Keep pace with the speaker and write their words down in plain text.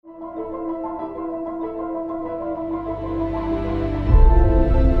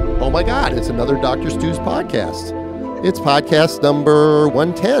my God, it's another Dr. Stu's podcast. It's podcast number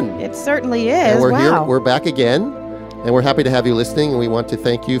 110. It certainly is. And we're wow. here. We're back again, and we're happy to have you listening. And we want to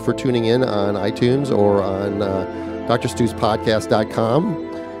thank you for tuning in on iTunes or on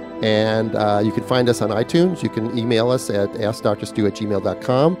drstuspodcast.com. And you can find us on iTunes. You can email us at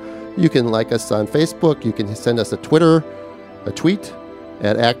askdrstu@gmail.com. You can like us on Facebook. You can send us a tweet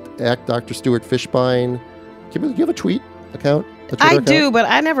at Dr. Stuart Fishbein. Do you have a tweet account? I do, but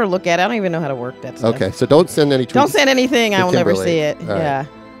I never look at it. I don't even know how to work that stuff. Okay, so don't send any tweets. Don't send anything. I will never see it. Right. Yeah.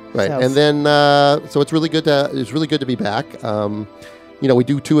 Right, So. and then so it's really good to be back. We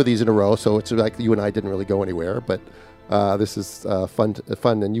do two of these in a row, so it's like you and I didn't really go anywhere, but this is fun.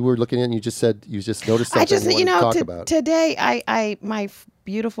 And you were looking at, and you just noticed something you wanted to talk about. Today, my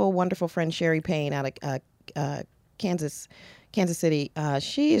beautiful, wonderful friend Sherry Payne out of Kansas City.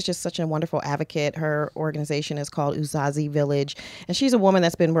 She is just such a wonderful advocate. Her organization is called Uzazi Village, and she's a woman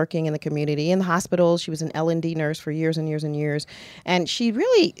that's been working in the community, in the hospitals. She was an L&D nurse for years and years and years, and she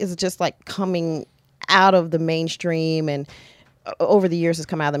really is just like coming out of the mainstream, and over the years has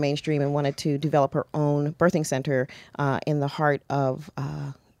come out of the mainstream and wanted to develop her own birthing center in the heart of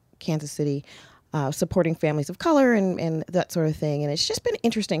Kansas City. Supporting families of color and that sort of thing. And it's just been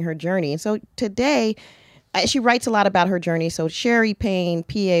interesting, her journey. And so today, she writes a lot about her journey. So Sherry Payne,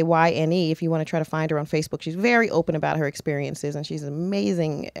 Payne, if you want to try to find her on Facebook, she's very open about her experiences. And she's an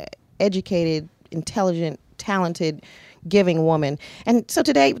amazing, educated, intelligent, talented, giving woman. And so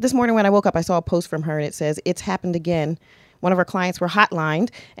this morning when I woke up, I saw a post from her and it says, "It's happened again." One of her clients were hotlined,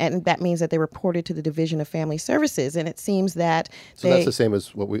 and that means that they reported to the Division of Family Services. And it seems that that's the same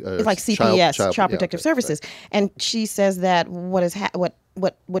as what we it's like CPS, Child Protective okay, Services. Right. And she says that what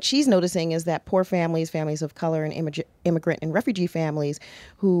she's noticing is that poor families of color, and immigrant and refugee families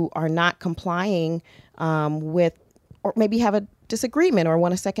who are not complying with, or maybe have a disagreement or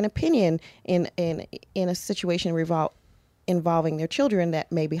want a second opinion in a situation involving their children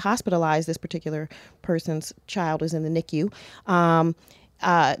that may be hospitalized. This particular person's child is in the NICU.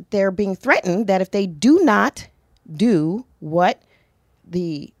 They're being threatened that if they do not do what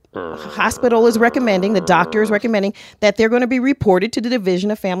the hospital is recommending, the doctor is recommending, that they're going to be reported to the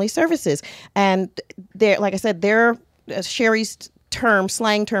Division of Family Services. And like I said, Sherry's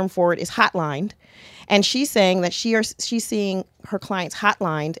slang term for it is hotlined. And she's saying that she's seeing her clients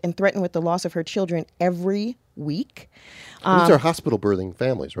hotlined and threatened with the loss of her children every week. These are hospital birthing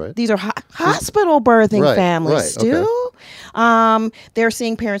families, right? These are hospital birthing families, Stu. Okay. They're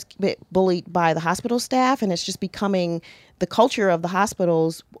seeing parents get bullied by the hospital staff, and it's just becoming the culture of the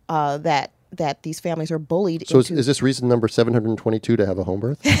hospitals that these families are bullied So into. is this reason number 722 to have a home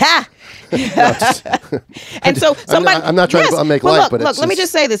birth? And so somebody, I'm not trying to make light, but look, let me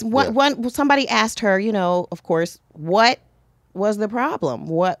just say this. Somebody asked her, of course, what was the problem?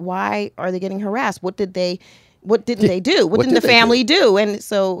 Why are they getting harassed? What didn't they do? What didn't the family do? And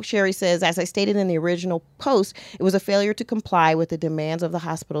so Sherry says, as I stated in the original post, it was a failure to comply with the demands of the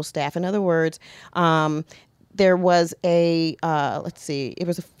hospital staff. In other words, there was it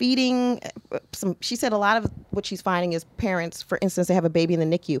was a feeding. She said a lot of what she's finding is parents, for instance, they have a baby in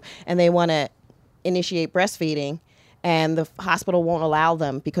the NICU and they want to initiate breastfeeding, and the hospital won't allow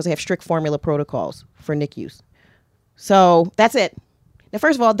them because they have strict formula protocols for NICUs. So that's it. Now,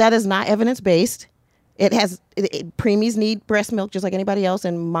 first of all, that is not evidence-based. Preemies need breast milk just like anybody else,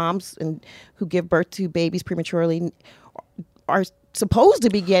 and moms who give birth to babies prematurely are supposed to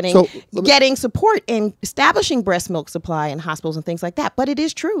be getting support in establishing breast milk supply in hospitals and things like that. But it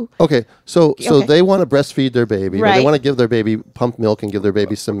is true. Okay, so they want to breastfeed their baby. Right. Or they want to give their baby pump milk and give their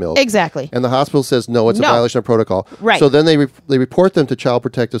baby some milk. Exactly. And the hospital says, no, it's a violation of protocol. Right. So then they report them to Child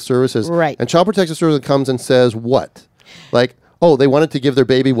Protective Services. Right. And Child Protective Services comes and says what? Like, oh, they wanted to give their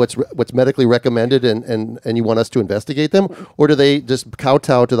baby what's medically recommended, and you want us to investigate them? Or do they just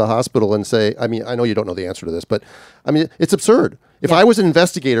kowtow to the hospital and say, I mean, I know you don't know the answer to this, but I mean, it's absurd. If I was an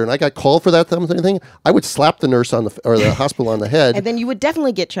investigator and I got called for that thing, I would slap the nurse or the hospital on the head. And then you would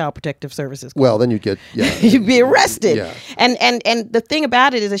definitely get Child Protective Services. Well, then you'd get, you'd be arrested. Yeah. And the thing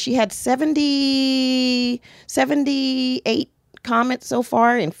about it is that she had 78 comments so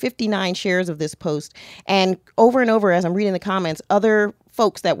far and 59 shares of this post. And over, as I'm reading the comments, other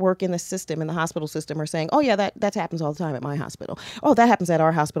folks that work in the system, in the hospital system, are saying, oh, yeah, that happens all the time at my hospital. Oh, that happens at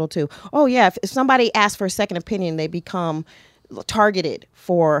our hospital, too. Oh, yeah, if somebody asks for a second opinion, they become targeted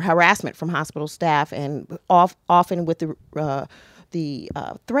for harassment from hospital staff, and often with the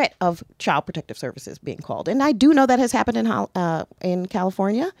threat of Child Protective Services being called. And I do know that has happened in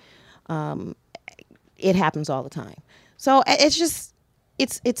California. It happens all the time. So it's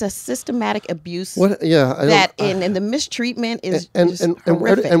it's a systematic abuse. What? Yeah, I that don't, and the mistreatment is and just and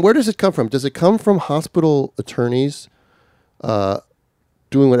horrific. where does it come from? Does it come from hospital attorneys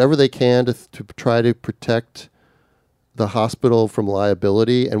doing whatever they can to try to protect the hospital from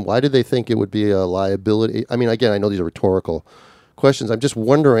liability? And why do they think it would be a liability? I mean, again, I know these are rhetorical questions. I'm just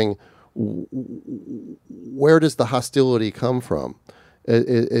wondering, where does the hostility come from?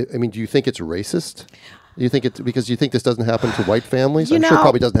 I mean, do you think it's racist? Do you think it's because you think this doesn't happen to white families? I'm sure it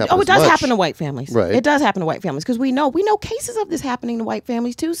probably doesn't happen. Oh, it as does much. happen to white families. Right. It does happen to white families because we know cases of this happening to white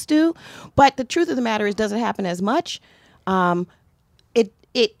families too, Stu. But the truth of the matter is, does it happen as much? I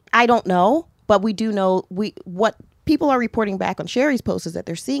don't know, but we do know what people are reporting back on Sherry's post is that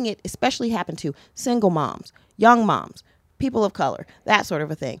they're seeing it especially happen to single moms, young moms, people of color, that sort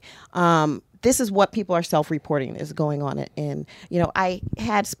of a thing. This is what people are self-reporting is going on. And,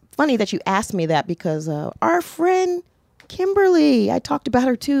 funny that you asked me that because our friend Kimberly, I talked about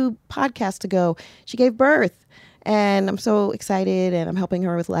her 2 podcasts ago. She gave birth. And I'm so excited, and I'm helping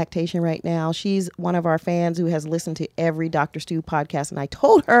her with lactation right now. She's one of our fans who has listened to every Dr. Stu podcast, and I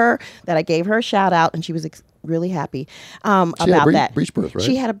told her that I gave her a shout out, and she was really happy about that. Breech birth, right?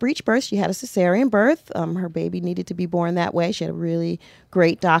 She had a breech birth. She had a cesarean birth. Her baby needed to be born that way. She had a really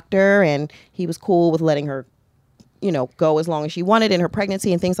great doctor, and he was cool with letting her go as long as she wanted in her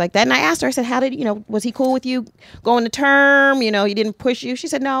pregnancy and things like that. And I asked her, I said, how did, was he cool with you going to term? He didn't push you? She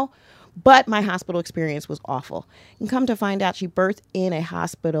said, no. But my hospital experience was awful. And come to find out, she birthed in a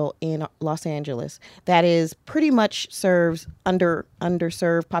hospital in Los Angeles that is pretty much serves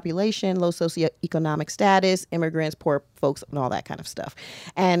underserved population, low socioeconomic status, immigrants, poor folks, and all that kind of stuff.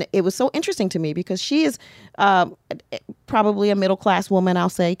 And it was so interesting to me because she is probably a middle-class woman, I'll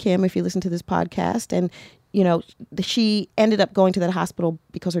say, Kim, if you listen to this podcast. And, she ended up going to that hospital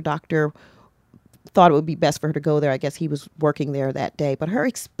because her doctor thought it would be best for her to go there. I guess he was working there that day. But her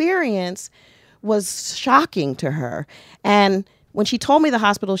experience was shocking to her. And when she told me the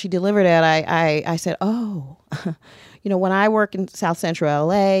hospital she delivered at, I said, oh, when I work in South Central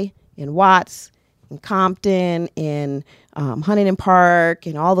LA, in Watts, in Compton, in Huntington Park,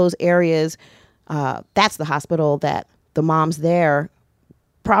 in all those areas, that's the hospital that the moms there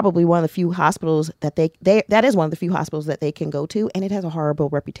probably one of the few hospitals that that is one of the few hospitals that they can go to, and it has a horrible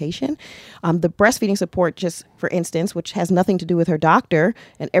reputation. The breastfeeding support, just for instance, which has nothing to do with her doctor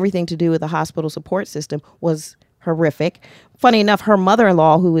and everything to do with the hospital support system, was horrific. Funny enough, her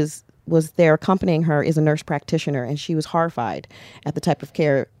mother-in-law, who was there accompanying her, is a nurse practitioner, and she was horrified at the type of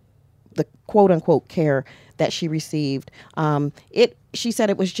care, the quote-unquote care that she received. She said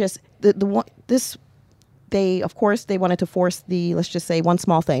it was just they wanted to force let's just say one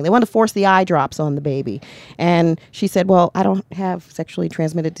small thing. They wanted to force the eye drops on the baby. And she said, well, I don't have sexually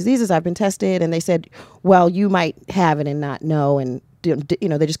transmitted diseases. I've been tested. And they said, well, you might have it and not know. And,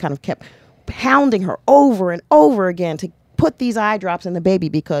 they just kind of kept pounding her over and over again to put these eye drops in the baby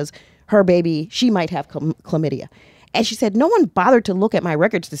because her baby, she might have chlamydia. And she said, no one bothered to look at my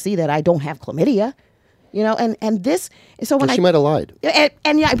records to see that I don't have chlamydia. And this, so when she might have lied.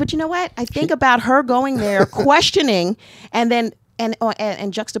 And yeah, but you know what? I think about her going there, questioning, and then and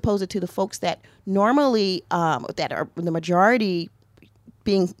juxtapose it to the folks that normally that are the majority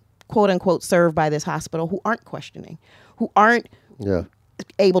being quote unquote served by this hospital, who aren't questioning, who aren't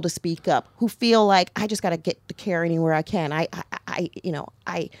able to speak up, who feel like I just got to get the care anywhere I can. I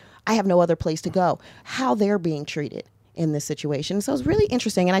have no other place to go. How they're being treated in this situation. So it's really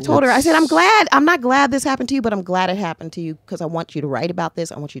interesting. And I told her, I said, I'm not glad this happened to you, but I'm glad it happened to you because I want you to write about this.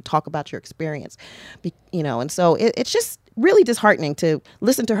 I want you to talk about your experience, and so it's just really disheartening to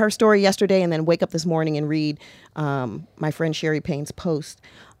listen to her story yesterday and then wake up this morning and read my friend Sherry Payne's post.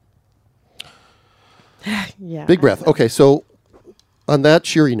 Yeah. Big breath. Okay. So on that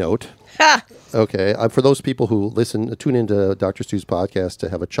cheery note, okay, for those people who tune into Dr. Stu's podcast to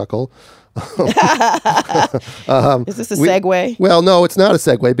have a chuckle. Is this a segue? Well, no, it's not a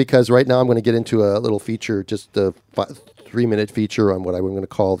segue because right now I'm going to get into a little feature, just a 3-minute feature on what I'm going to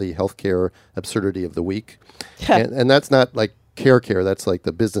call the healthcare absurdity of the week. and that's not like care, that's like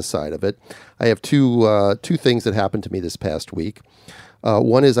the business side of it. I have two things that happened to me this past week.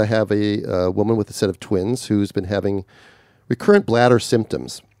 One is I have a woman with a set of twins who's been having recurrent bladder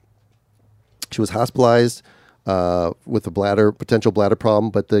symptoms. She was hospitalized with a potential bladder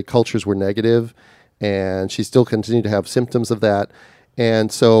problem, but the cultures were negative, and she still continued to have symptoms of that.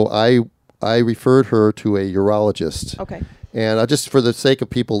 And so I referred her to a urologist. Okay. And just for the sake of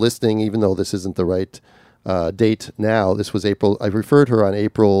people listening, even though this isn't the right date now, this was April. I referred her on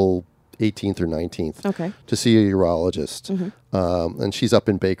April 18th or 19th okay. to see a urologist. Mm-hmm. And she's up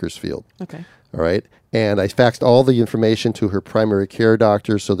in Bakersfield. Okay. All right. And I faxed all the information to her primary care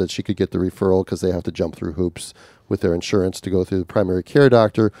doctor so that she could get the referral, because they have to jump through hoops with their insurance to go through the primary care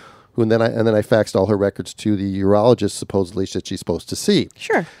doctor. And then I faxed all her records to the urologist supposedly that she's supposed to see.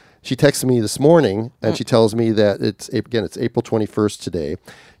 Sure. She texts me this morning, and she tells me that it's April 21st today.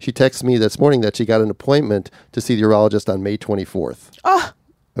 She texts me this morning that she got an appointment to see the urologist on May 24th. Oh.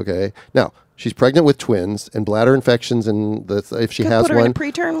 Okay. Now, she's pregnant with twins and bladder infections, and if she has put her one, in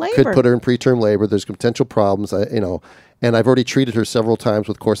preterm labor. could put her in preterm labor. There's potential problems, and I've already treated her several times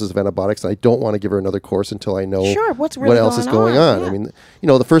with courses of antibiotics, and I don't want to give her another course until I know what's what else is going on. Yeah. I mean,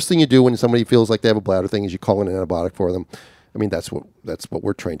 the first thing you do when somebody feels like they have a bladder thing is you call in an antibiotic for them. I mean, that's what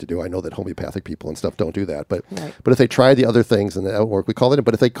we're trained to do. I know that homeopathic people and stuff don't do that, but if they try the other things and that don't work, we call it in.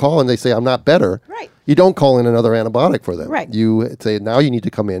 But if they call and they say, I'm not better, you don't call in another antibiotic for them. Right. You say, now you need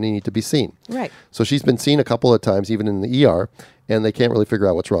to come in and you need to be seen. Right. So she's been seen a couple of times, even in the ER, and they can't really figure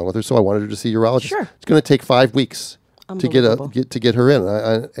out what's wrong with her. So I wanted her to see a urologist. Sure. It's going to take 5 weeks to get her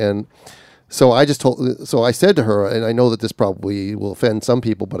in. And so I I said to her, and I know that this probably will offend some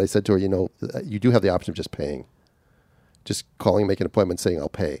people, but I said to her, you do have the option of just paying. Just calling, making an appointment, saying I'll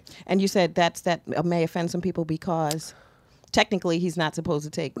pay. And you said that may offend some people because technically he's not supposed to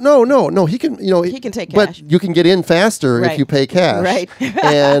take. No. He can. He can take cash. But you can get in faster if you pay cash.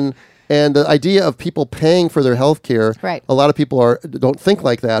 Right. And the idea of people paying for their health care, a lot of people don't think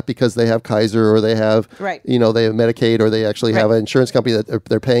like that because they have Kaiser or they have, they have Medicaid, or they actually have an insurance company that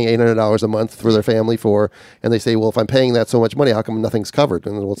they're paying $800 a month for their family for, and they say, well, if I'm paying that so much money, how come nothing's covered?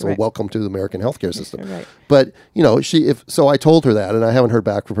 And we'll say, welcome to the American healthcare system. But so I told her that, and I haven't heard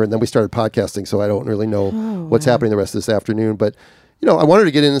back from her. And then we started podcasting, so I don't really know what's happening the rest of this afternoon. But I wanted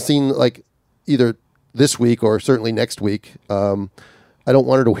to get in and see like either this week or certainly next week. I don't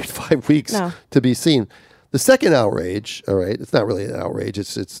want her to wait 5 weeks to be seen. The second outrage, all right, it's not really an outrage.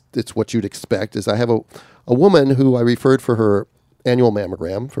 It's what you'd expect. Is I have a woman who I referred for her annual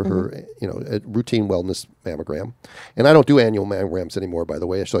mammogram, for her a routine wellness mammogram, and I don't do annual mammograms anymore, by the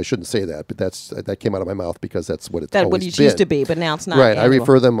way. So I shouldn't say that, but that came out of my mouth because that's what it's always been. That what it used to be, but now it's not. Right, annual. I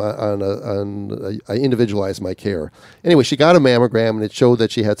refer them I individualize my care. Anyway, she got a mammogram and it showed that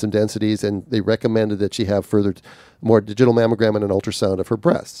she had some densities, and they recommended that she have more digital mammogram and an ultrasound of her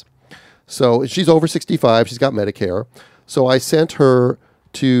breasts. So she's over 65. She's got Medicare. So I sent her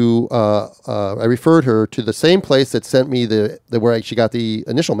to, I referred her to the same place that sent me where she got the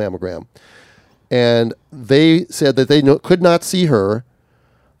initial mammogram. And they said that they could not see her,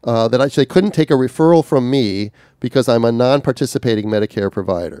 that they couldn't take a referral from me because I'm a non-participating Medicare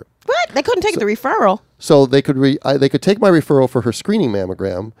provider. What? They couldn't take the referral? So they could they could take my referral for her screening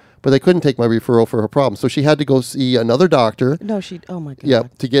mammogram, but they couldn't take my referral for her problem. So she had to go see another doctor. Oh my God. Yeah,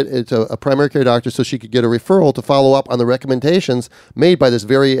 to get it to a primary care doctor so she could get a referral to follow up on the recommendations made by this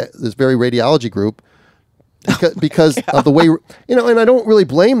very radiology group. Because of the way, and I don't really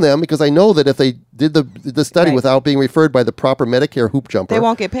blame them, because I know that if they did the study without being referred by the proper Medicare hoop jumper, they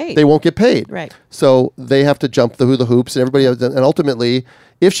won't get paid. They won't get paid. Right. So they have to jump the hoops, and everybody, and ultimately,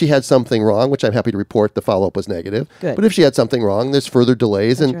 if she had something wrong, which I'm happy to report, the follow-up was negative. Good. But if she had something wrong, there's further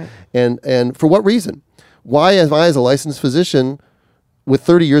delays, and for what reason? Why am I, as a licensed physician with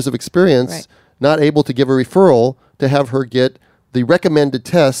 30 years of experience, not able to give a referral to have her get the recommended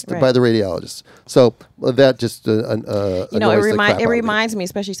test by the radiologist? So that just it reminds me,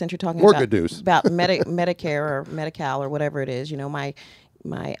 especially since you're talking More about good news. about Medicare or Medi-Cal or whatever it is. I'm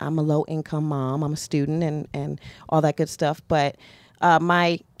a low income mom. I'm a student and all that good stuff. But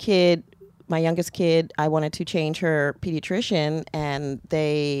my youngest kid, I wanted to change her pediatrician, and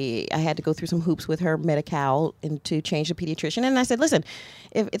I had to go through some hoops with her Medi-Cal and to change the pediatrician. And I said, listen,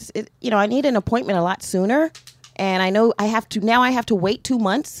 if I need an appointment a lot sooner. And I know I have to wait 2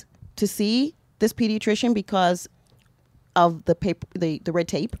 months to see this pediatrician because of the red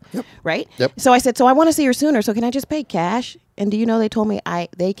tape, right? Yep. So I said, so I want to see her sooner. So can I just pay cash? And do you know they told me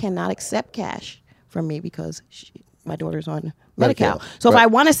they cannot accept cash from me because my daughter's on Medi-Cal. So if I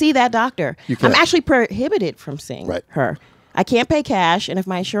want to see that doctor, I'm actually prohibited from seeing her. I can't pay cash, and if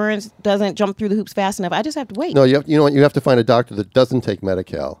my insurance doesn't jump through the hoops fast enough, I just have to wait. No, you have to find a doctor that doesn't take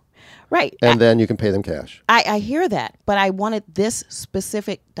Medi-Cal. Right. And then you can pay them cash. I hear that, but I wanted this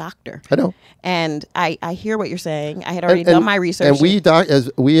specific doctor. I know. And I hear what you're saying. I had already done my research. And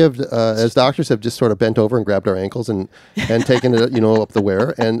as doctors have just sort of bent over and grabbed our ankles and taken it, up the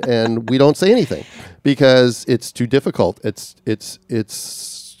wear, and we don't say anything because it's too difficult. It's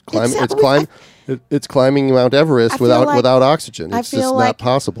climbing Mount Everest without oxygen. It's just not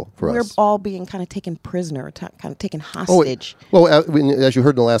possible for us. We're all being kind of taken prisoner, kind of taken hostage. Well, as you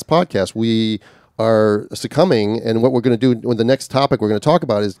heard in the last podcast, we are succumbing. And what we're going to do with the next topic we're going to talk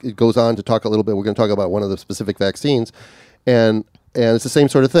about is it goes on to talk a little bit. We're going to talk about one of the specific vaccines, and it's the same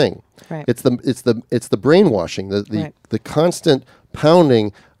sort of thing. Right. It's the brainwashing, Right. the constant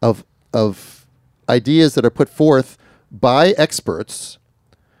pounding of ideas that are put forth by experts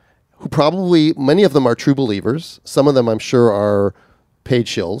who probably, many of them are true believers. Some of them I'm sure are paid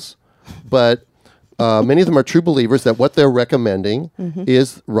shills, but many of them are true believers that what they're recommending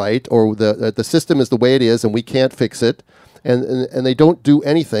is right, or the system is the way it is and we can't fix it, and they don't do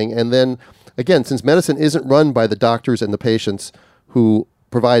anything. And then again, since medicine isn't run by the doctors and the patients who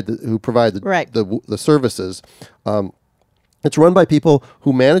provide the Right. the services, it's run by people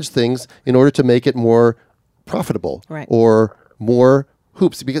who manage things in order to make it more profitable, Right. or more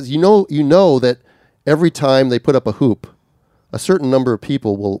hoops, because you know that every time they put up a hoop, a certain number of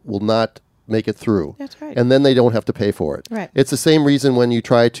people will not make it through. That's right. And then they don't have to pay for it. Right. It's the same reason when you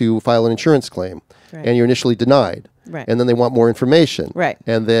try to file an insurance claim, Right. and you're initially denied. Right. And then they want more information. Right.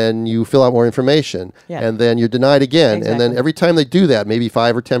 And then you fill out more information. Yeah. And then you're denied again. And then Exactly. every time they do that, maybe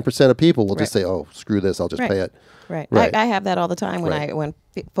 5 or 10% of people will just Right. say, "Oh, screw this, I'll just Right. pay it." Right. Right. I have that all the time when Right. when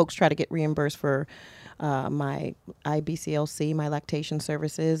folks try to get reimbursed for my IBCLC, my lactation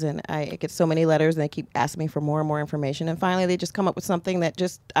services, and I get so many letters, and they keep asking me for more and more information, and finally they just come up with something that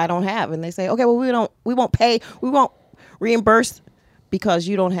just I don't have, and they say, okay, well we won't reimburse because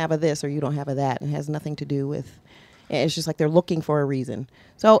you don't have a this or you don't have a that, and it has nothing to do with. It's just like they're looking for a reason.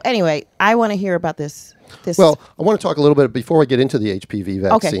 So anyway, I want to hear about this. Well, I want to talk a little bit, before I get into the HPV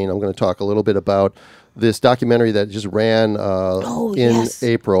vaccine, I'm going to talk a little bit about this documentary that just ran in yes.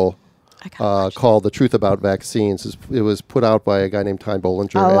 April I gotta watch it. called The Truth About Vaccines. It was put out by a guy named Ty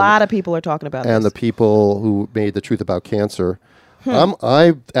Bollinger. A lot of people are talking about and this. the people who made The Truth About Cancer.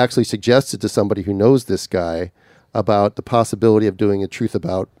 I actually suggested to somebody who knows this guy about the possibility of doing a Truth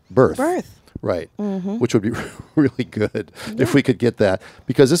About Birth. Right, which would be really good if we could get that.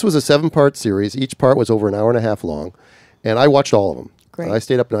 Because this was a 7-part series. Each part was over an hour and a half long. And I watched all of them. Great. I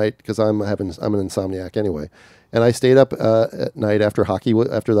stayed up night because I'm an insomniac anyway. And I stayed up at night after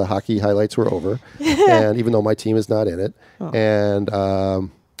the hockey highlights were over. And even though my team is not in it. And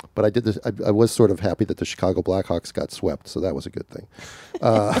but I did this. I was sort of happy that the Chicago Blackhawks got swept, so that was a good thing.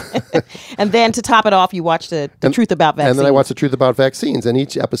 And then to top it off, you watched the Truth About Vaccines. And then I watched The Truth About Vaccines, and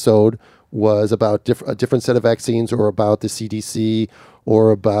each episode was about a different set of vaccines, or about the CDC,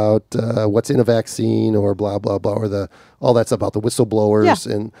 or about what's in a vaccine, or blah blah blah, or all that's about the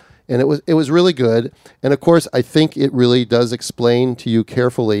whistleblowers, and it was really good. And of course, I think it really does explain to you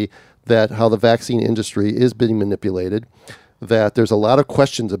carefully that how the vaccine industry is being manipulated. That there's a lot of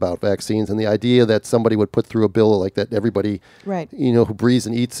questions about vaccines, and the idea that somebody would put through a bill like that, everybody, Right. who breathes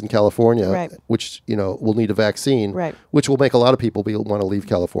and eats in California, Right. which will need a vaccine, Right. which will make a lot of people want to leave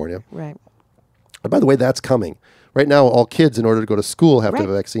California. Right. And by the way, that's coming. Right now, all kids, in order to go to school, have to have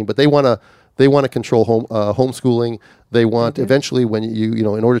a Right. vaccine, but they want to control homeschooling. They want eventually, when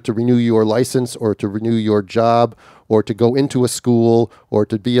in order to renew your license, or to renew your job, or to go into a school, or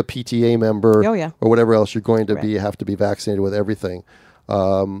to be a PTA member, Oh, yeah. or whatever else, you're going to Right. have to be vaccinated with everything.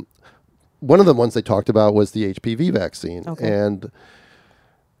 One of the ones they talked about was the HPV vaccine, Okay. and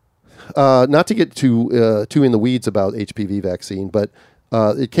not to get too in the weeds about HPV vaccine, but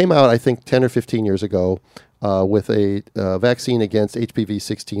it came out, I think, 10 or 15 years ago with a vaccine against HPV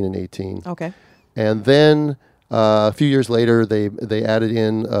 16 and 18. Okay. And then a few years later, they added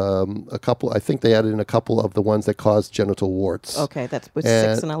in a couple. I think they added in a couple of the ones that cause genital warts. Okay. That's with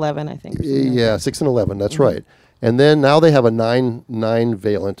And- 6 and 11, I think. or something like Yeah, 6 and 11. That's right. And then now they have a nine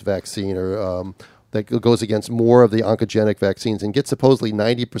valent vaccine, or that goes against more of the oncogenic vaccines, and gets supposedly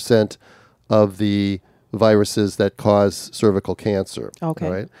 90% of the viruses that cause cervical cancer. Okay.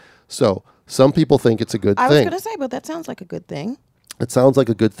 All right. So some people think it's a good I was thing. going to say, but that sounds like a good thing. It sounds like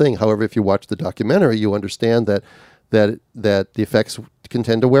a good thing. However, if you watch the documentary, you understand that the effects can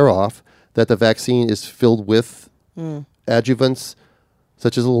tend to wear off, that the vaccine is filled with adjuvants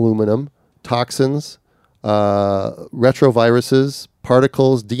such as aluminum, toxins, retroviruses,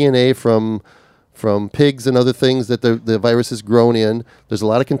 particles, DNA from pigs and other things that the virus is grown in. There's a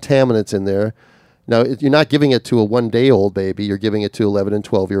lot of contaminants in there. Now, you're not giving it to a 1-day-old baby. You're giving it to 11 and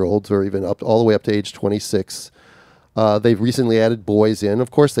 12-year-olds, or even all the way up to age 26. They've recently added boys in. Of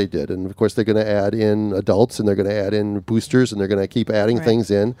course they did. And of course they're going to add in adults, and they're going to add in boosters, and they're going to keep adding Right. things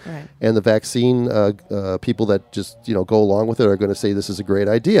in. Right. And the vaccine people that just go along with it are going to say this is a great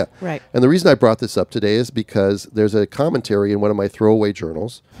idea. Right. And the reason I brought this up today is because there's a commentary in one of my throwaway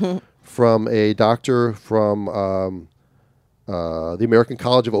journals from a doctor from the American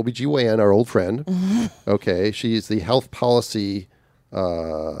College of OBGYN, our old friend. Okay. She's the health policy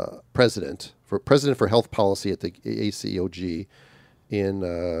president for president for health policy at the ACOG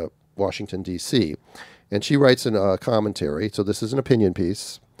in Washington, D.C. And she writes in a commentary, so this is an opinion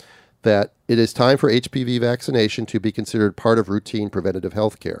piece, that it is time for HPV vaccination to be considered part of routine preventative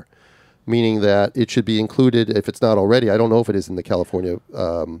health care, meaning that it should be included, if it's not already. I don't know if it is in the California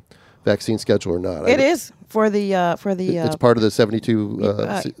vaccine schedule or not. It is for the it's part of the 72.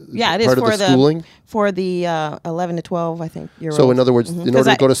 Yeah, it is part for of the schooling. For the 11 to 12, I think. So in other words, in order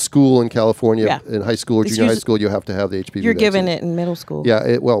to go to school in California, in high school or junior high school, you have to have the HPV. You're vaccine. given it in middle school.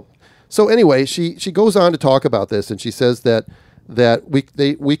 Yeah. Well. So anyway, she goes on to talk about this, and she says that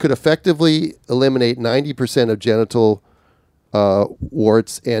we could effectively eliminate 90% of genital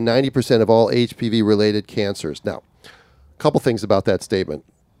warts and 90% of all HPV-related cancers. Now, a couple things about that statement.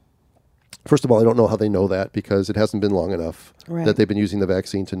 First of all, I don't know how they know that because it hasn't been long enough that they've been using the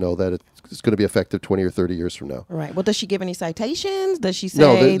vaccine to know that it's going to be effective 20 or 30 years from now. Right. Well, does she give any citations? Does she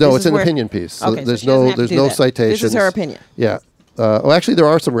say no? It's an opinion piece. So okay, there's no citations. This is her opinion. Yeah. Well, actually, there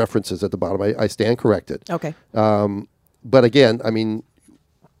are some references at the bottom. I stand corrected. Okay. But again, I mean,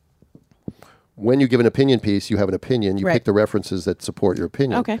 when you give an opinion piece, you have an opinion. You pick the references that support your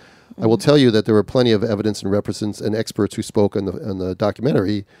opinion. Okay. I will tell you that there were plenty of evidence and references and experts who spoke on the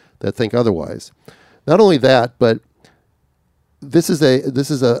documentary that think otherwise. Not only that, but this is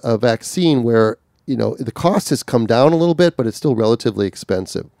a vaccine where the cost has come down a little bit, but it's still relatively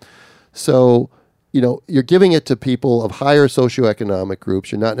expensive. So you're giving it to people of higher socioeconomic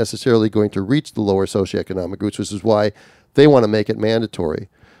groups. You're not necessarily going to reach the lower socioeconomic groups, which is why they want to make it mandatory.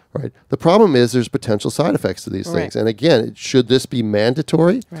 Right. The problem is there's potential side effects to these things. And again, should this be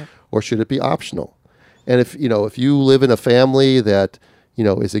mandatory or should it be optional? And if you live in a family that,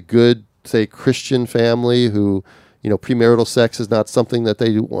 is a good, say, Christian family who, premarital sex is not something that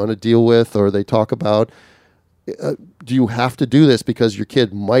they want to deal with or they talk about, do you have to do this because your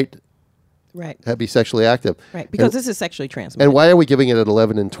kid might be sexually active? Right. Because this is sexually transmitted. And why are we giving it at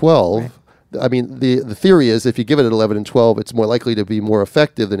 11 and 12? Right. I mean, the theory is if you give it at 11 and 12, it's more likely to be more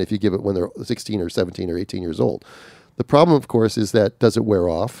effective than if you give it when they're 16 or 17 or 18 years old. The problem, of course, is that does it wear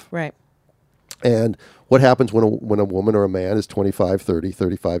off? Right. And what happens when a woman or a man is 25, 30,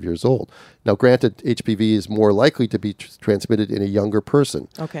 35 years old? Now, granted, HPV is more likely to be transmitted in a younger person.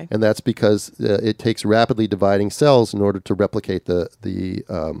 Okay. And that's because it takes rapidly dividing cells in order to replicate the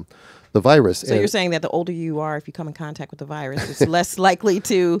virus. So you're saying that the older you are, if you come in contact with the virus, it's less likely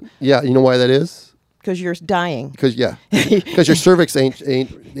to... Yeah, you know why that is? Because you're dying. Because your cervix ain't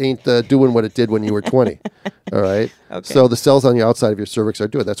doing what it did when you were 20. All right? Okay. So the cells on the outside of your cervix are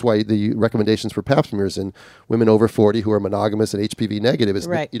doing it. That's why the recommendations for pap smears in women over 40 who are monogamous and HPV negative is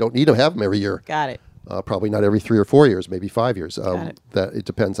you don't need to have them every year. Got it. Probably not every 3 or 4 years, maybe 5 years. That it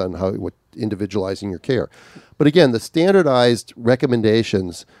depends on what individualizing your care. But again, the standardized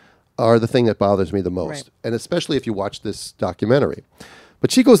recommendations are the thing that bothers me the most, and especially if you watch this documentary.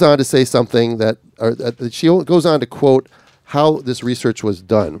 But she goes on to say something she goes on to quote how this research was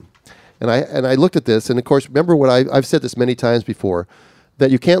done. And I looked at this, and of course, remember what I've said this many times before, that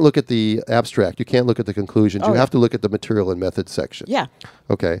you can't look at the abstract, you can't look at the conclusions, you have to look at the material and methods section. Yeah.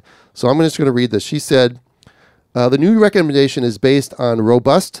 Okay. So I'm just going to read this. She said, the new recommendation is based on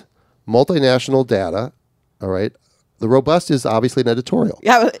robust multinational data. All right. The robust is obviously an editorial.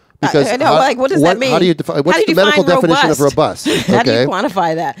 Yeah. Because what does that mean? How do you define? What's the medical definition of robust? Okay. How do you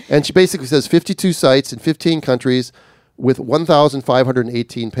quantify that? And she basically says 52 sites in 15 countries with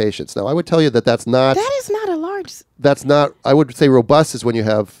 1,518 patients. Now, I would tell you that's not... That is not a large... That's not... I would say robust is when you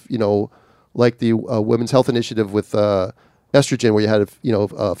have, like the Women's Health Initiative with estrogen, where you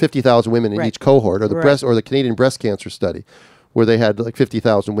had, 50,000 women in each cohort, or the or the Canadian Breast Cancer Study, where they had like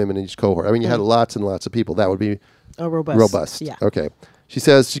 50,000 women in each cohort. I mean, you had lots and lots of people. That would be robust. Yeah. Okay. She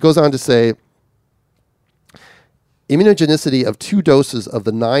goes on to say, immunogenicity of 2 doses of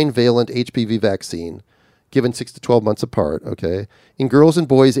the 9-valent HPV vaccine, given 6 to 12 months apart, okay, in girls and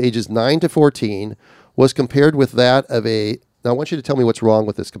boys ages 9 to 14, was compared with that of now I want you to tell me what's wrong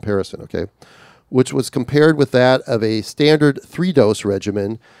with this comparison, okay, which was compared with that of a standard 3-dose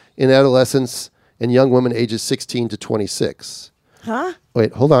regimen in adolescents and young women ages 16 to 26. Huh?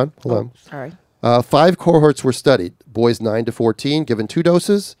 Wait, hold on. Sorry. 5 cohorts were studied. Boys 9 to 14 given 2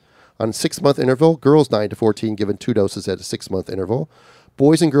 doses on a 6-month interval. Girls 9 to 14 given 2 doses at a 6-month interval.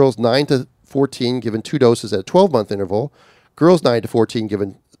 Boys and girls 9 to 14 given 2 doses at a 12-month interval. Girls 9 to 14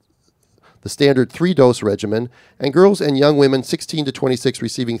 given the standard 3-dose regimen. And girls and young women 16 to 26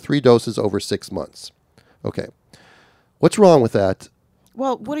 receiving 3 doses over 6 months. Okay. What's wrong with that?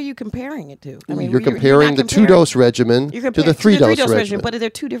 Well, what are you comparing it to? I mean, you're comparing the 2-dose regimen to the 3-dose regimen. But they're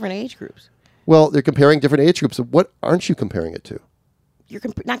 2 different age groups. Well, they're comparing different age groups. What aren't you comparing it to?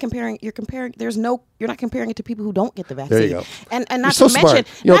 not comparing. You're comparing. You're not comparing it to people who don't get the vaccine. There you go. And not You're so to mention,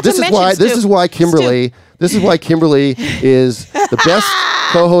 smart. You know, not to mention, this is why Kimberly is the best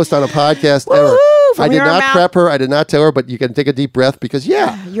co-host on a podcast ever. Woo-hoo! I From did your not mouth- prep her. I did not tell her, but you can take a deep breath because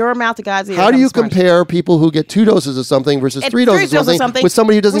your mouth to God's ears. how do I'm you smart. compare people who get 2 doses of something versus And 3 doses of something with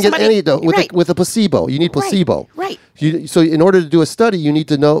somebody who doesn't get any dose with a placebo? You need placebo. Right. So in order to do a study, you need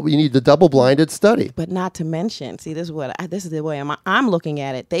the double-blinded study. But not to mention, see, this is the way I'm looking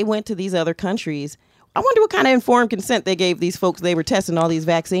at it. They went to these other countries. I wonder what kind of informed consent they gave these folks they were testing all these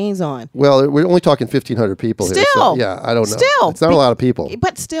vaccines on. Well, we're only talking 1,500 people here. Still. So, yeah, I don't know. Still. It's not a lot of people.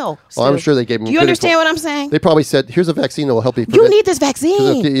 But still. Well, I'm sure they gave them. Do you understand what I'm saying? They probably said, "Here's a vaccine that will help you." You need this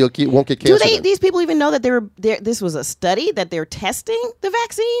vaccine. You won't get cancer. Do these people even know that this was a study that they're testing the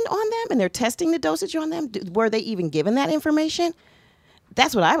vaccine on them and they're testing the dosage on them? Were they even given that information?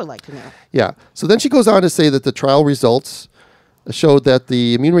 That's what I would like to know. Yeah. So then she goes on to say that the trial results showed that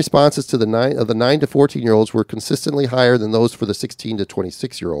the immune responses to the 9 to 14-year-olds were consistently higher than those for the 16 to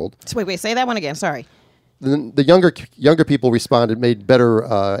 26-year-old. So wait, say that one again. Sorry. The younger people made better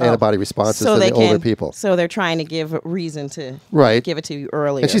antibody responses than the older people. So they're trying to give a reason to give it to you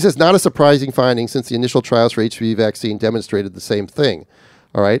earlier. And she says, not a surprising finding since the initial trials for HPV vaccine demonstrated the same thing.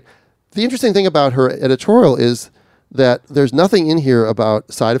 All right. The interesting thing about her editorial is that there's nothing in here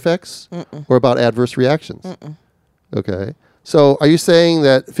about side effects or about adverse reactions. Okay. So are you saying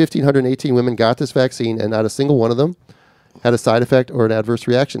that 1,518 women got this vaccine and not a single one of them had a side effect or an adverse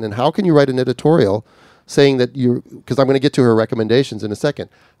reaction? And how can you write an editorial saying that because I'm going to get to her recommendations in a second.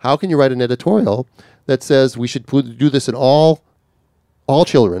 How can you write an editorial that says we should do this in all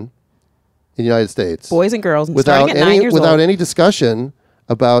children in the United States? Boys and girls, without starting at 9 years without old. any discussion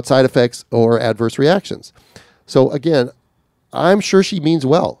about side effects or adverse reactions. So again, I'm sure she means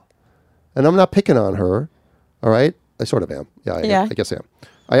well. And I'm not picking on her. All right? I sort of am. Yeah, I guess I am.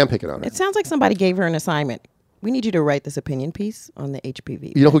 I am picking on her. It sounds like somebody gave her an assignment. We need you to write this opinion piece on the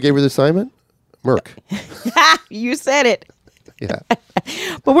HPV. You know who gave her the assignment? Merck. You said it. Yeah.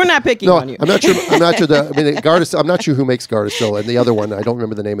 But we're not picking on you. I'm not sure. Gardasil. I'm not sure who makes Gardasil, and the other one. I don't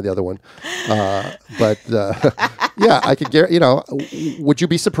remember the name of the other one. But yeah, I could guarantee. Would you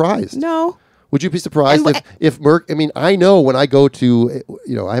be surprised? No. Would you be surprised if Merck? I mean, I know when I go to,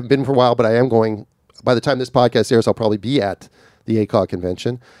 I haven't been for a while, but I am going. By the time this podcast airs, I'll probably be at the ACOG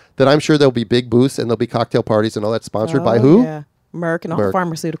convention. That I'm sure there'll be big booths and there'll be cocktail parties and all that sponsored by who? Yeah. Merck and all the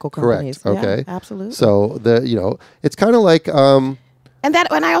pharmaceutical companies. Correct. Okay. Yeah, absolutely. So it's kind of like. And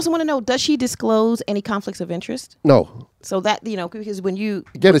I also want to know, does she disclose any conflicts of interest? No. So that, because when you...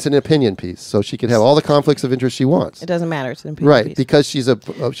 Again, it's an opinion piece, so she can have all the conflicts of interest she wants. It doesn't matter. It's an opinion piece. Right, because she's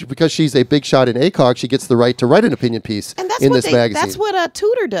a big shot in ACOG, she gets the right to write an opinion piece in this magazine. That's what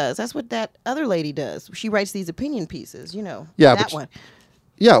Tudor does. That's what that other lady does. She writes these opinion pieces, Yeah, that one.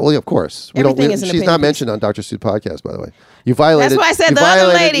 Yeah, well, of course. She's not mentioned on Dr. Seuss podcast, by the way. You violated. That's why I said the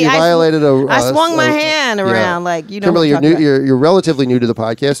other lady. You violated I swung my hand around Kimberly, you're relatively new to the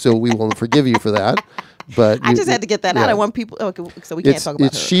podcast, so we will forgive you for that. But I just had to get that out. I want people. So we can't talk about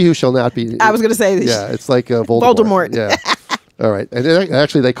it's her. she who shall not be. I was going to say this. Yeah, it's like Voldemort. Yeah. All right, and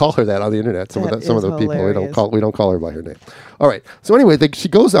actually they call her that on the internet. Some of the people we don't call her by her name. All right. So anyway, she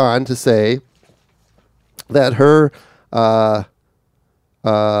goes on to say that her.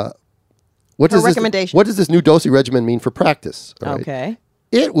 What does this new dosing regimen mean for practice? Right? Okay.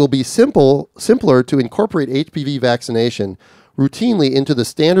 It will be simpler to incorporate HPV vaccination routinely into the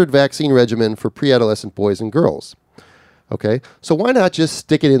standard vaccine regimen for pre-adolescent boys and girls. Okay, so why not just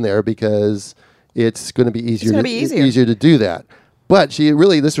stick it in there because it's going to be easier. It's going to be easier to do that. But this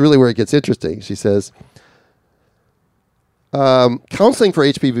is really where it gets interesting. She says. Counseling for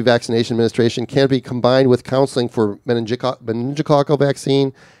HPV vaccination administration can be combined with counseling for meningococcal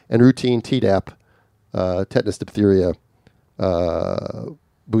vaccine and routine Tdap, tetanus diphtheria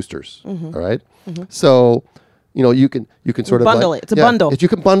boosters. Mm-hmm. All right, so you can sort of bundle it. It's a bundle. You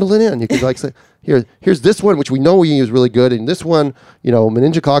can bundle it in. You can say here's this one which we know we use really good, and this one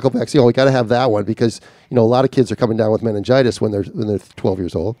meningococcal vaccine. We got to have that one because a lot of kids are coming down with meningitis when they're 12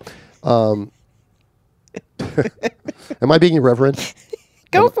 years old. Am I being irreverent?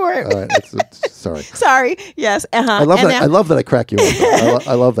 Go for it. All right, sorry. Sorry. Yes. I love that. I love that I crack you up.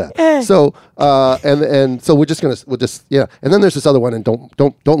 I love that. So and so we'll just and then there's this other one, and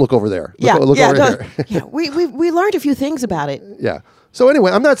don't look over there. Look over here. Yeah. We learned a few things about it. Yeah. So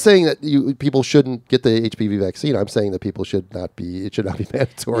anyway, I'm not saying that people shouldn't get the HPV vaccine. I'm saying that people should not be. It should not be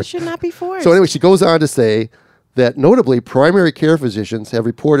mandatory. It should not be forced. So anyway, she goes on to say that notably, primary care physicians have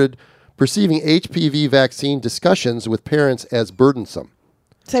reported perceiving HPV vaccine discussions with parents as burdensome.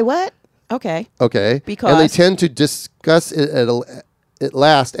 Say what? Okay. Okay. Because? And they tend to discuss it at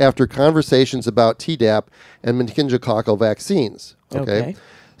last after conversations about Tdap and meningococcal vaccines. Okay.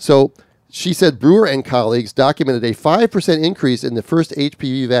 So she said Brewer and colleagues documented a 5% increase in the first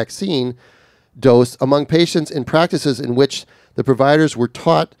HPV vaccine dose among patients in practices in which the providers were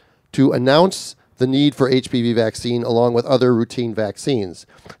taught to announce the need for HPV vaccine along with other routine vaccines,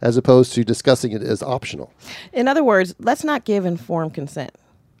 as opposed to discussing it as optional. In other words, let's not give informed consent.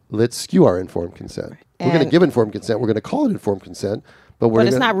 Let's skew our informed consent. We're going to give informed consent. We're going to call it informed consent, but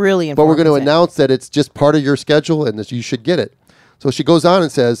it's not really informed But we're going to consent. announce that it's just part of your schedule and that you should get it. So she goes on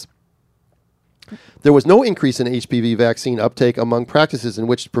and says, there was no increase in HPV vaccine uptake among practices in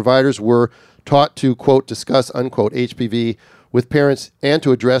which providers were taught to, quote, discuss, unquote, HPV with parents and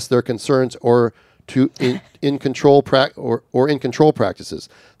to address their concerns or to in control practices.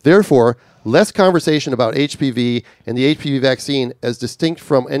 Therefore, less conversation about HPV and the HPV vaccine as distinct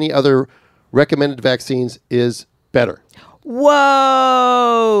from any other recommended vaccines is better.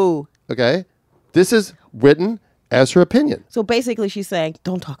 Whoa. Okay? This is written as her opinion. So basically she's saying,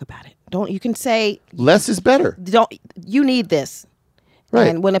 don't talk about it. You can say less is better. You need this. Right.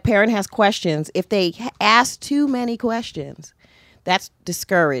 And when a parent has questions, if they ask too many questions, that's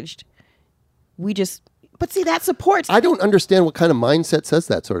discouraged. But see, that supports. I don't understand what kind of mindset says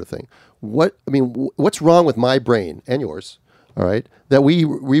that sort of thing. What's wrong with my brain and yours? All right, that we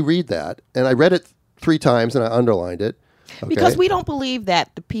read that, and I read it 3 times and I underlined it. Okay? Because we don't believe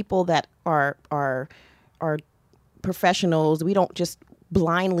that the people that are professionals, we don't just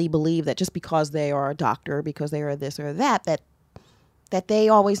blindly believe that just because they are a doctor, because they are this or that they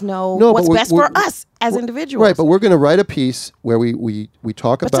always know what's best for us as individuals. Right, but we're going to write a piece where we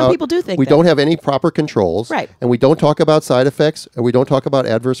talk about... But some people do think we don't have any proper controls. Right. And we don't talk about side effects, and we don't talk about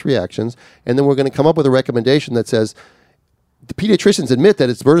adverse reactions. And then we're going to come up with a recommendation that says, the pediatricians admit that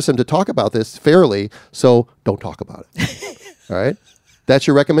it's burdensome to talk about this fairly, so don't talk about it. All right? That's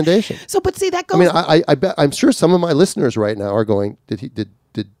your recommendation. So, but see, that goes... I bet, I'm sure some of my listeners right now are going, did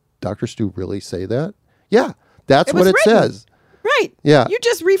Dr. Stu really say that? Yeah, that's what it says. Right. Yeah. You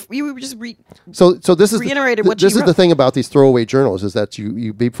just So this is reiterated what this you is the thing about these throwaway journals is that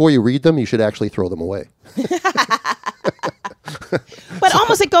you before you read them you should actually throw them away. But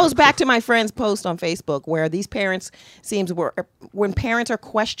almost it goes back to my friend's post on Facebook where these parents when parents are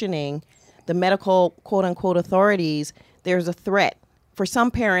questioning the medical quote unquote authorities, there's a threat. For some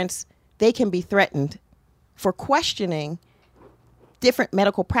parents, they can be threatened for questioning different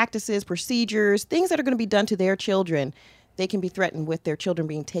medical practices, procedures, things that are going to be done to their children. They can be threatened with their children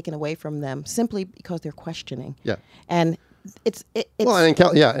being taken away from them simply because they're questioning. Yeah. And it's well, and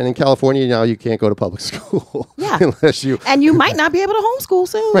in California now you can't go to public school. Yeah. Unless you and you might not be able to homeschool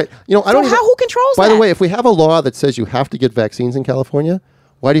soon. Right. Who controls that? By the way, if we have a law that says you have to get vaccines in California,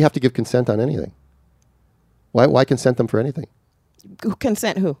 why do you have to give consent on anything? Why consent them for anything?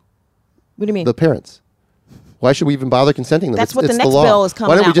 Consent who? What do you mean? The parents. Why should we even bother consenting them? That's what it's the next law. bill is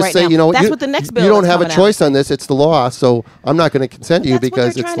coming out right now. Why don't we just say, that's what the next bill is you don't have a coming choice on this. It's the law, so I'm not going to consent you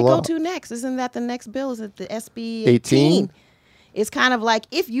because it's the law. That's what they're trying to go to next. Isn't that the next bill? Is it the SB 18? It's kind of like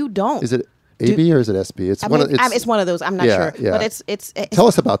if you don't. Is it AB or is it SB? It's one of those. I'm not sure. Yeah. But it's Tell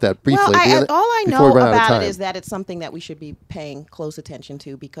us about that briefly. Well, all I know about it is that it's something that we should be paying close attention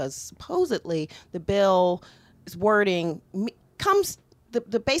to because supposedly the bill's wording comes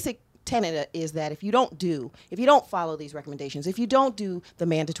the basic tenet is that if you don't follow these recommendations, if you don't do the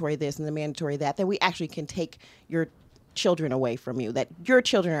mandatory this and the mandatory that, then we actually can take your children away from you, that your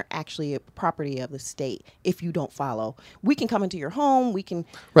children are actually a property of the state if you don't follow. We can come into your home, we can...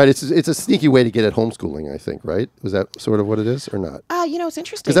 Right, it's a sneaky way to get at homeschooling, I think, right? Was that sort of what it is or not? It's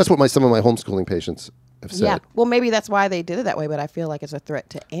interesting. Because that's what some of my homeschooling patients have said. Yeah, well, maybe that's why they did it that way, but I feel like it's a threat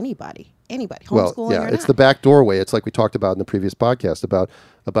to anybody, homeschooling or not. It's the back doorway. It's like we talked about in the previous podcast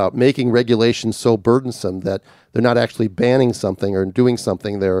about making regulations so burnensome that they're not actually banning something or doing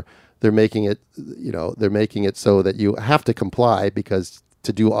something. They're making it, they're making it so that you have to comply because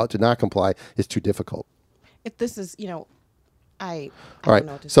to not comply is too difficult. If this is, I all don't right.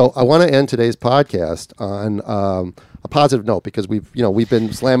 know what to So say. I want to end today's podcast on a positive note because we've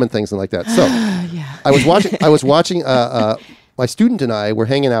been slamming things and like that. So yeah. I was watching. My student and I were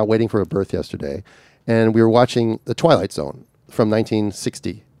hanging out waiting for a birth yesterday, and we were watching The Twilight Zone from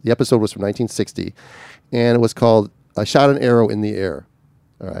 1960. The episode was from 1960, and it was called "I Shot an Arrow in the Air."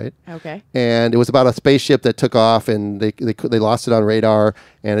 All right. Okay. And it was about a spaceship that took off, and they lost it on radar,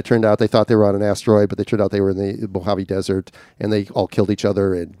 and it turned out they thought they were on an asteroid, but they turned out they were in the Mojave Desert, and they all killed each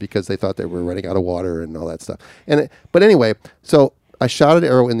other, and because they thought they were running out of water and all that stuff. But anyway, so I shot an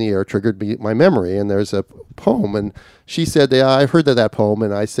arrow in the air, triggered my memory, and there's a poem, and she said, "Yeah, I've heard that poem,"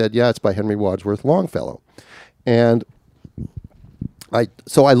 and I said, "Yeah, it's by Henry Wadsworth Longfellow," and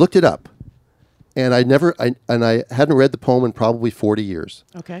So I looked it up, and I hadn't read the poem in probably 40 years.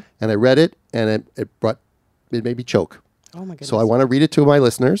 Okay. And I read it, and it made me choke. Oh my goodness. So I want to read it to my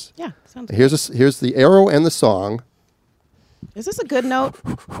listeners. Yeah, sounds Here's the arrow and the song. Is this a good note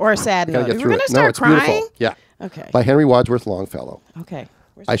or a sad note? Get We're through going to it. start No, it's crying? beautiful. Yeah. Okay. By Henry Wadsworth Longfellow. Okay.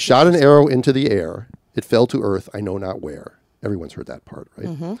 Where's I the shot an pictures? arrow into the air. It fell to earth, I know not where. Everyone's heard that part, right?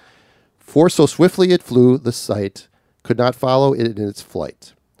 Mm-hmm. For so swiftly it flew, the sight could not follow it in its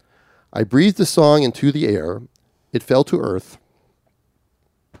flight. I breathed the song into the air. It fell to earth,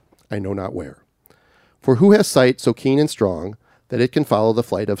 I know not where. For who has sight so keen and strong that it can follow the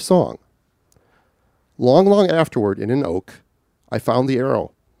flight of song? Long, long afterward, in an oak, I found the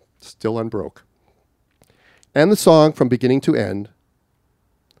arrow, still unbroke. And the song from beginning to end,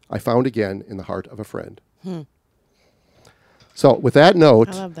 I found again in the heart of a friend. So with that note,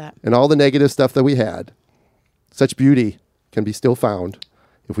 I love that. and all the negative stuff that we had, such beauty can be still found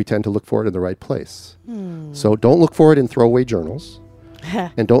if we tend to look for it in the right place. So don't look for it in throwaway journals,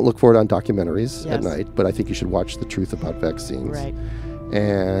 and don't look for it on documentaries at Yes. night, but I think you should watch The Truth About Vaccines. Right.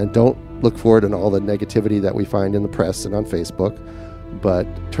 And don't look for it in all the negativity that we find in the press and on Facebook, but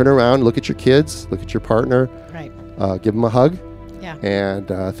turn around, look at your kids, look at your partner, Right. give them a hug. Yeah. And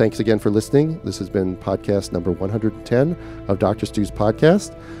thanks again for listening. This has been podcast number 110 of Dr. Stu's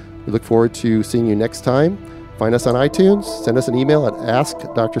podcast. We look forward to seeing you next time. Find us on iTunes. Send us an email at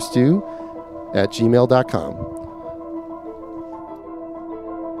askdrstu@gmail.com.